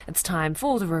It's time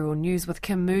for the Rural News with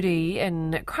Kim Moody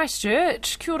in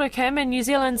Christchurch. Kia ora, Kim. And New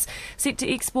Zealand's set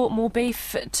to export more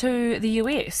beef to the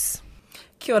US.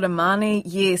 Kia ora, Mani.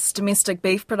 Yes, domestic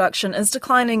beef production is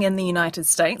declining in the United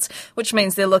States, which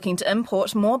means they're looking to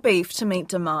import more beef to meet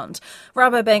demand.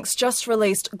 Rabobank's just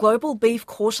released Global Beef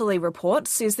Quarterly Report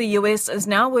says the US is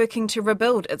now working to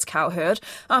rebuild its cow herd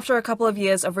after a couple of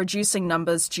years of reducing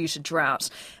numbers due to drought.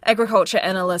 Agriculture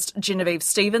analyst Genevieve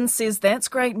Stevens says that's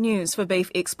great news for beef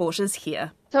exporters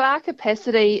here. So our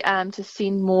capacity to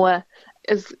send more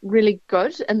is really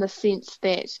good in the sense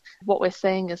that what we're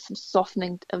seeing is some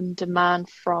softening in demand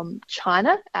from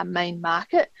China, our main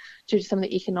market, due to some of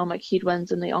the economic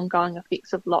headwinds and the ongoing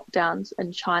effects of lockdowns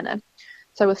in China.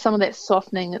 So with some of that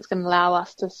softening, it's going to allow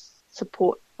us to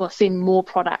support or send more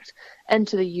product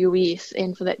into the US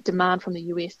and for that demand from the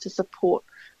US to support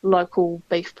local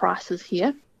beef prices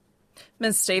here.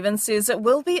 Ms Stevens says it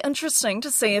will be interesting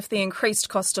to see if the increased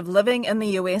cost of living in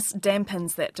the US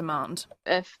dampens that demand.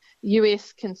 If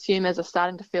US consumers are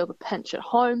starting to feel the pinch at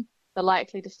home, they're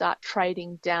likely to start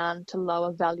trading down to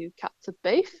lower value cuts of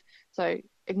beef, so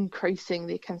increasing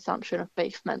their consumption of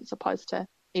beef mince opposed to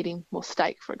eating more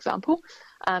steak, for example,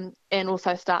 and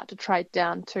also start to trade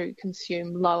down to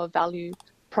consume lower value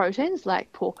proteins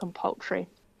like pork and poultry.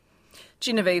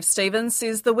 Genevieve Stevens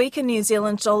says the weaker New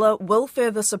Zealand dollar will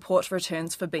further support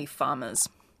returns for beef farmers.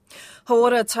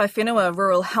 Hauora Taiwhenua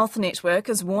Rural Health Network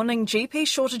is warning GP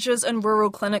shortages in rural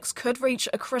clinics could reach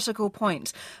a critical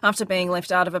point after being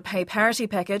left out of a pay parity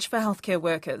package for healthcare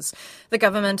workers. The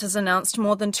government has announced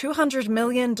more than $200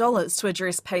 million to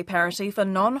address pay parity for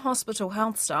non-hospital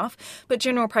health staff, but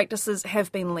general practices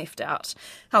have been left out.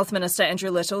 Health Minister Andrew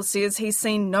Little says he's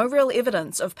seen no real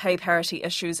evidence of pay parity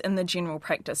issues in the general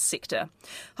practice sector.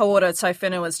 Hauora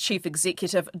Taiwhenua's Chief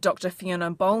Executive, Dr.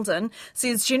 Fiona Bolden,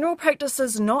 says general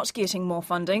practices not getting more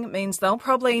funding means they'll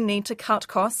probably need to cut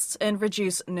costs and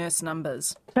reduce nurse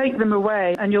numbers. Take them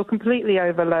away and you'll completely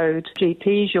overload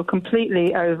GPs, you'll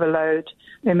completely overload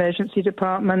emergency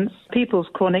departments. People's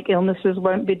chronic illnesses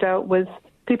won't be dealt with.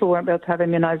 People won't be able to have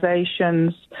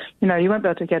immunisations. You won't be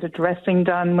able to get a dressing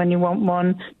done when you want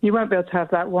one. You won't be able to have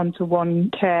that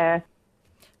one-to-one care.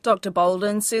 Dr.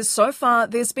 Bolden says so far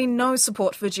there's been no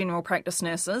support for general practice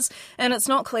nurses and it's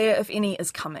not clear if any is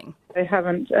coming. They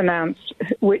haven't announced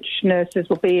which nurses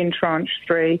will be in Tranche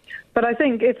 3, but I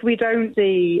think if we don't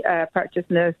see practice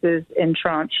nurses in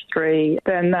Tranche 3,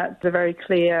 then that's a very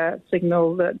clear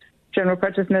signal that general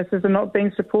practice nurses are not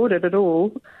being supported at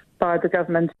all by the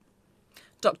government.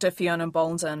 Dr. Fiona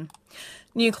Bolden.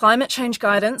 New climate change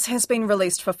guidance has been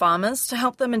released for farmers to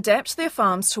help them adapt their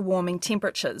farms to warming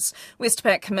temperatures.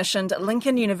 Westpac commissioned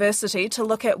Lincoln University to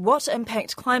look at what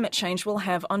impact climate change will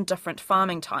have on different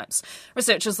farming types.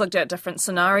 Researchers looked at different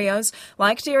scenarios,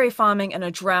 like dairy farming in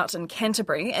a drought in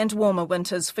Canterbury and warmer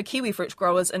winters for kiwifruit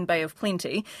growers in Bay of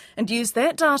Plenty, and used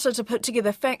that data to put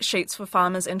together fact sheets for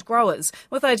farmers and growers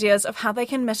with ideas of how they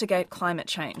can mitigate climate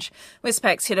change.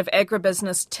 Westpac's head of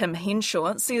agribusiness, Tim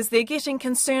Henshaw, says they're getting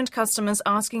concerned customers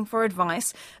asking for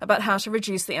advice about how to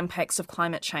reduce the impacts of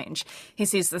climate change. He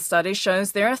says the study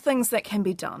shows there are things that can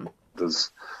be done.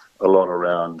 There's a lot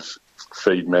around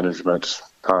feed management,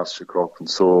 pasture crop and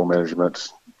soil management,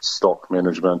 stock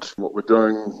management. What we're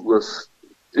doing with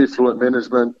effluent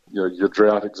management, your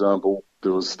drought example,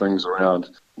 there was things around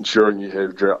ensuring you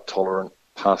have drought-tolerant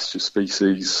pasture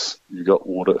species, you've got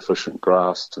water-efficient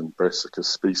grass and brassicas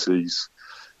species,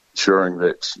 ensuring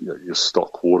that your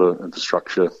stock water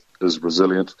infrastructure is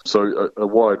resilient. So a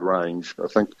wide range. I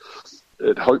think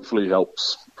it hopefully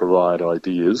helps provide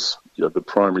ideas. The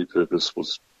primary purpose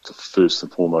was to first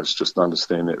and foremost just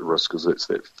understand that risk, because that's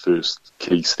that first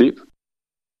key step.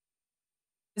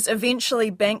 Eventually,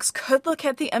 banks could look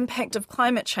at the impact of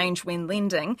climate change when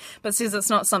lending, but says it's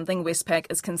not something Westpac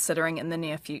is considering in the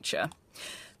near future.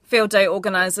 Field Day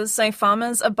organisers say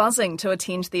farmers are buzzing to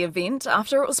attend the event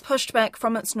after it was pushed back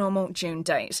from its normal June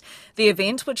date. The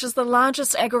event, which is the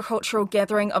largest agricultural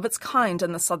gathering of its kind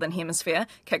in the Southern Hemisphere,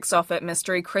 kicks off at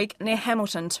Mystery Creek near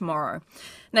Hamilton tomorrow.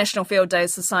 National Field Day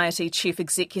Society Chief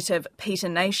Executive Peter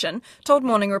Nation told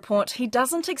Morning Report he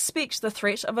doesn't expect the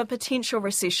threat of a potential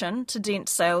recession to dent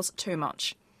sales too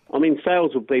much.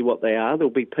 Sales will be what they are.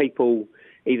 There'll be people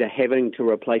either having to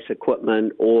replace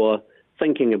equipment or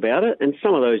thinking about it, and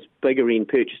some of those bigger end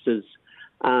purchases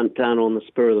aren't done on the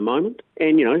spur of the moment.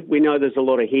 And, we know there's a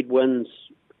lot of headwinds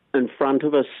in front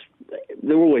of us.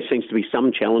 There always seems to be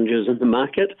some challenges in the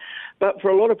market, but for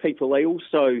a lot of people, they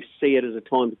also see it as a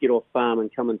time to get off farm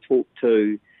and come and talk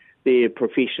to their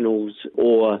professionals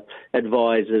or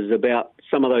advisors about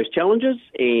some of those challenges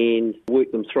and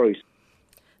work them through.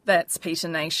 That's Peter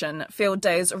Nation. Field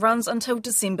Days runs until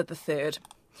December the 3rd.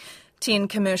 10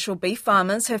 commercial beef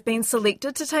farmers have been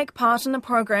selected to take part in a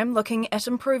program looking at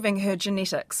improving herd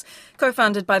genetics.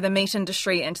 Co-funded by the meat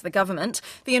industry and the government,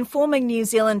 the Informing New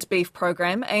Zealand Beef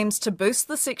program aims to boost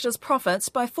the sector's profits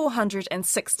by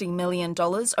 $460 million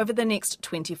over the next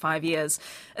 25 years.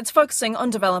 It's focusing on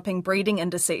developing breeding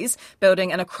indices,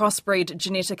 building a crossbreed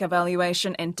genetic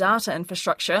evaluation and data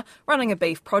infrastructure, running a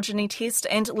beef progeny test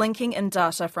and linking in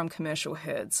data from commercial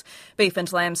herds. Beef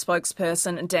and Lamb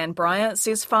spokesperson Dan Breyer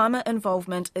says farmer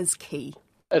involvement is key.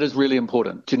 It is really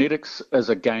important. Genetics is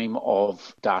a game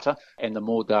of data, and the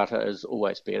more data is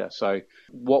always better. So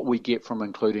what we get from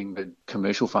including the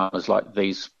commercial farmers like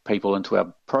these people into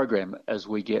our program is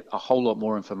we get a whole lot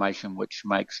more information, which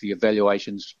makes the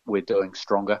evaluations we're doing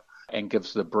stronger and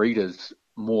gives the breeders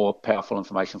more powerful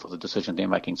information for the decision they're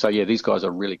making. So yeah, these guys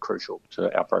are really crucial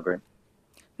to our program.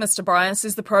 Mr Breyer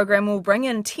says the program will bring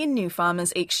in 10 new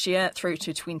farmers each year through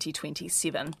to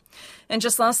 2027. And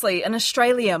just lastly, in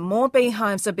Australia, more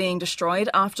beehives are being destroyed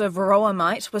after varroa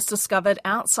mite was discovered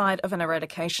outside of an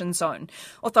eradication zone.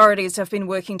 Authorities have been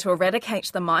working to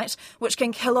eradicate the mite, which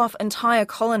can kill off entire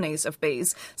colonies of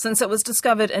bees, since it was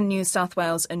discovered in New South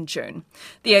Wales in June.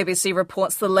 The ABC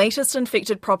reports the latest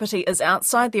infected property is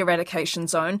outside the eradication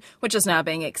zone, which is now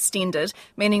being extended,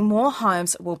 meaning more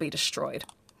hives will be destroyed.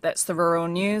 That's the Rural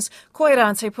News. Koe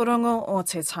rā te purongo o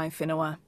te tai whenua.